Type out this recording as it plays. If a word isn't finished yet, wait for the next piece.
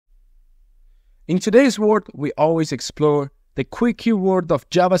In today's world, we always explore the quirky world of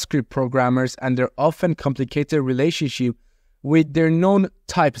JavaScript programmers and their often complicated relationship with their known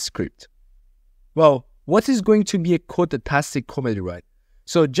TypeScript. Well, what is going to be a code-tastic comedy, right?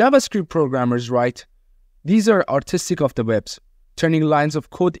 So JavaScript programmers write, these are artistic of the webs, turning lines of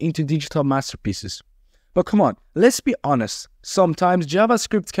code into digital masterpieces. But come on, let's be honest. Sometimes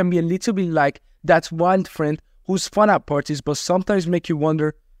JavaScript can be a little bit like that wild friend who's fun at parties but sometimes make you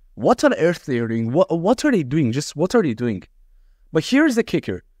wonder, what on earth they are doing? What are they doing? Just what are they doing? But here's the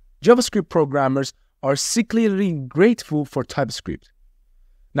kicker. JavaScript programmers are secretly grateful for TypeScript.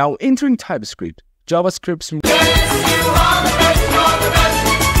 Now, entering TypeScript, JavaScript's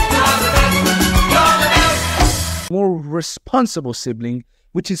more responsible sibling,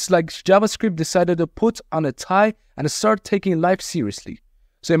 which is like JavaScript decided to put on a tie and start taking life seriously.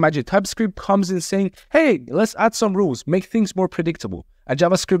 So imagine TypeScript comes in saying, hey, let's add some rules, make things more predictable. And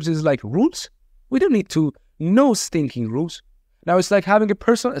JavaScript is like, rules? We don't need to know stinking rules. Now it's like having a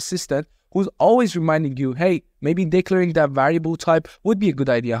personal assistant who's always reminding you, hey, maybe declaring that variable type would be a good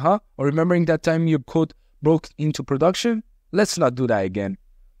idea, huh? Or remembering that time your code broke into production? Let's not do that again.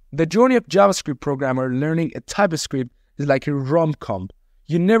 The journey of JavaScript programmer learning a TypeScript is like a rom-com.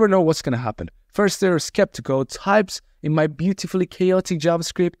 You never know what's going to happen. First they're skeptical, types in my beautifully chaotic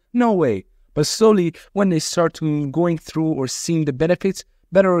JavaScript? No way. But slowly, when they start going through or seeing the benefits,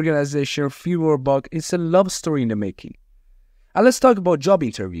 better organization, fewer bugs, it's a love story in the making. And let's talk about job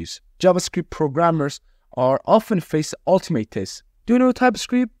interviews. JavaScript programmers are often faced the ultimate test. Do you know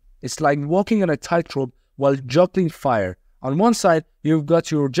TypeScript? It's like walking on a tightrope while juggling fire. On one side, you've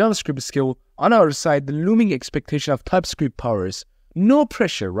got your JavaScript skill. On the other side, the looming expectation of TypeScript powers. No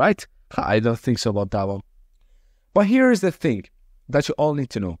pressure, right? I don't think so about that one. But here is the thing that you all need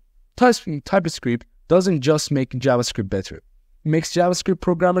to know. TypeScript doesn't just make JavaScript better. It makes JavaScript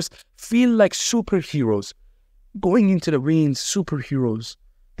programmers feel like superheroes. Going into the ring, superheroes.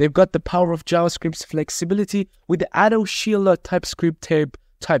 They've got the power of JavaScript's flexibility with the added shield of TypeScript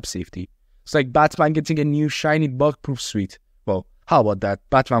type safety. It's like Batman getting a new shiny bug-proof suite. Well, how about that?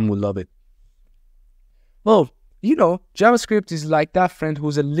 Batman would love it. Well, you know, JavaScript is like that friend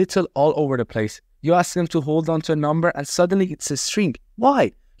who's a little all over the place. You ask them to hold on to a number and suddenly it's a string.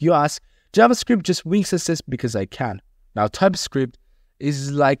 Why? You ask, JavaScript just winks and says, because I can. Now, TypeScript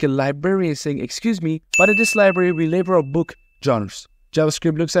is like a librarian saying, excuse me, but in this library we label our book genres.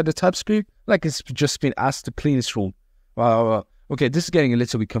 JavaScript looks at the TypeScript like it's just been asked to clean its room. Wow. Okay, this is getting a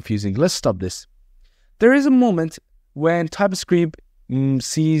little bit confusing. Let's stop this. There is a moment when TypeScript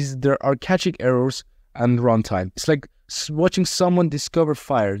sees there are catching errors and runtime. It's like watching someone discover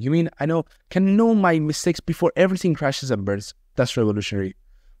fire. You mean I can know my mistakes before everything crashes and burns? That's revolutionary.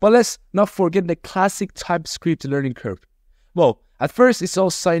 But let's not forget the classic TypeScript learning curve. Well, at first it's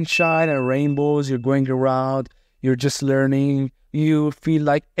all sunshine and rainbows. You're going around, you're just learning. You feel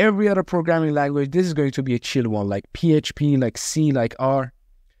like every other programming language, this is going to be a chill one, like PHP, like C, like R.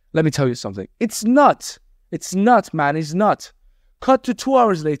 Let me tell you something. It's not. It's not, man. It's not. Cut to 2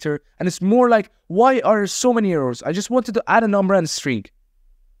 hours later, and it's more like, why are there so many errors? I just wanted to add a number and a string.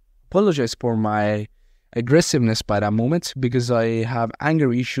 Apologize for my aggressiveness by that moment, because I have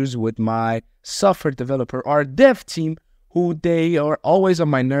anger issues with my software developer or dev team, who they are always on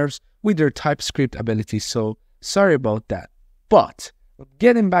my nerves with their TypeScript abilities. So sorry about that. But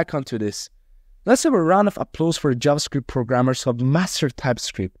getting back onto this, let's have a round of applause for JavaScript programmers who have mastered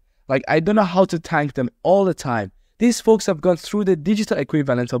TypeScript. Like, I don't know how to thank them all the time. These folks have gone through the digital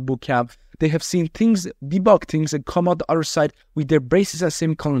equivalent of bootcamp. They have seen things, debug things, and come out the other side with their braces and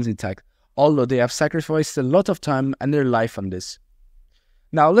semicolons intact, although they have sacrificed a lot of time and their life on this.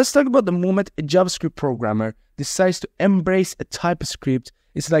 Now, let's talk about the moment a JavaScript programmer decides to embrace a TypeScript.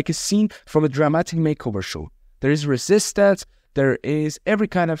 It's like a scene from a dramatic makeover show. There is resistance, there is every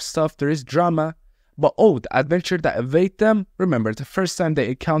kind of stuff, there is drama. But the adventure that awaits them, remember, the first time they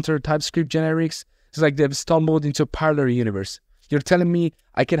encounter TypeScript generics, it's like they've stumbled into a parallel universe. You're telling me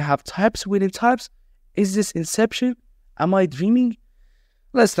I can have types within types? Is this Inception? Am I dreaming?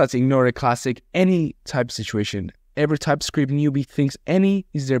 Let's not ignore a classic any type situation. Every TypeScript newbie thinks any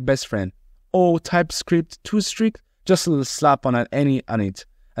is their best friend. Oh, TypeScript too strict? Just a little slap on an any on it,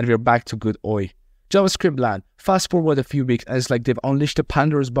 and we're back to good oi. JavaScript land. Fast forward a few weeks, and it's like they've unleashed a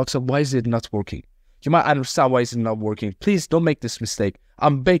Pandora's box of why is it not working. You might understand why it's not working. Please don't make this mistake.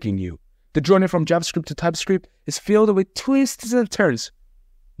 I'm begging you. The journey from JavaScript to TypeScript is filled with twists and turns.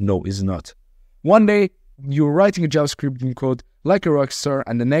 No, it's not. One day, you're writing a JavaScript code like a rock star,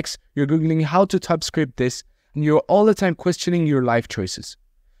 and the next, you're Googling how to TypeScript this, and you're all the time questioning your life choices.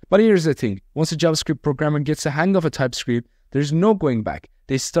 But here's the thing. Once a JavaScript programmer gets a hang of a TypeScript, there's no going back.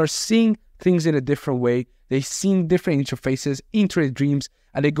 They start seeing things in a different way. They've seen different interfaces, into their dreams,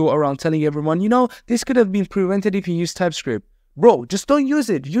 and they go around telling everyone, this could have been prevented if you use TypeScript. Bro, just don't use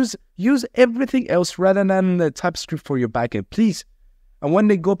it. Use everything else rather than the TypeScript for your backend, please. And when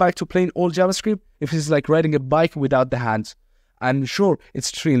they go back to plain old JavaScript, if it's like riding a bike without the hands, and sure, it's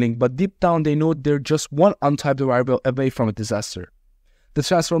thrilling, but deep down they know they're just one untyped variable away from a disaster. The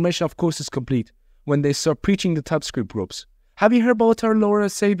transformation, of course, is complete when they start preaching the TypeScript ropes. Have you heard about our Lord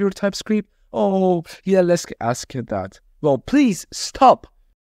and Savior TypeScript? Oh, yeah, let's ask you that. Well, please, stop.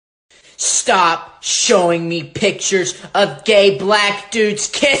 Stop showing me pictures of gay black dudes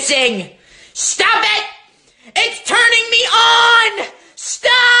kissing! Stop it! It's turning me on!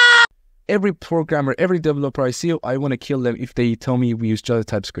 Stop! Every programmer, every developer I see, I want to kill them if they tell me we use just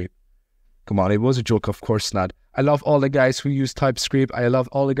TypeScript. Come on, it was a joke, of course not. I love all the guys who use TypeScript. I love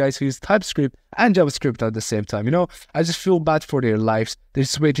all the guys who use TypeScript and JavaScript at the same time. I just feel bad for their lives. They're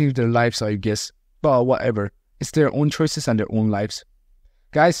switching their lives, I guess. But whatever. It's their own choices and their own lives.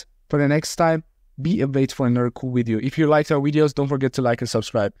 Guys, for the next time, be a wait for another cool video. If you liked our videos, don't forget to like and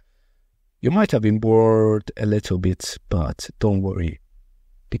subscribe. You might have been bored a little bit, but don't worry.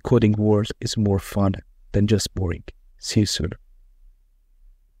 The coding world is more fun than just boring. See you soon.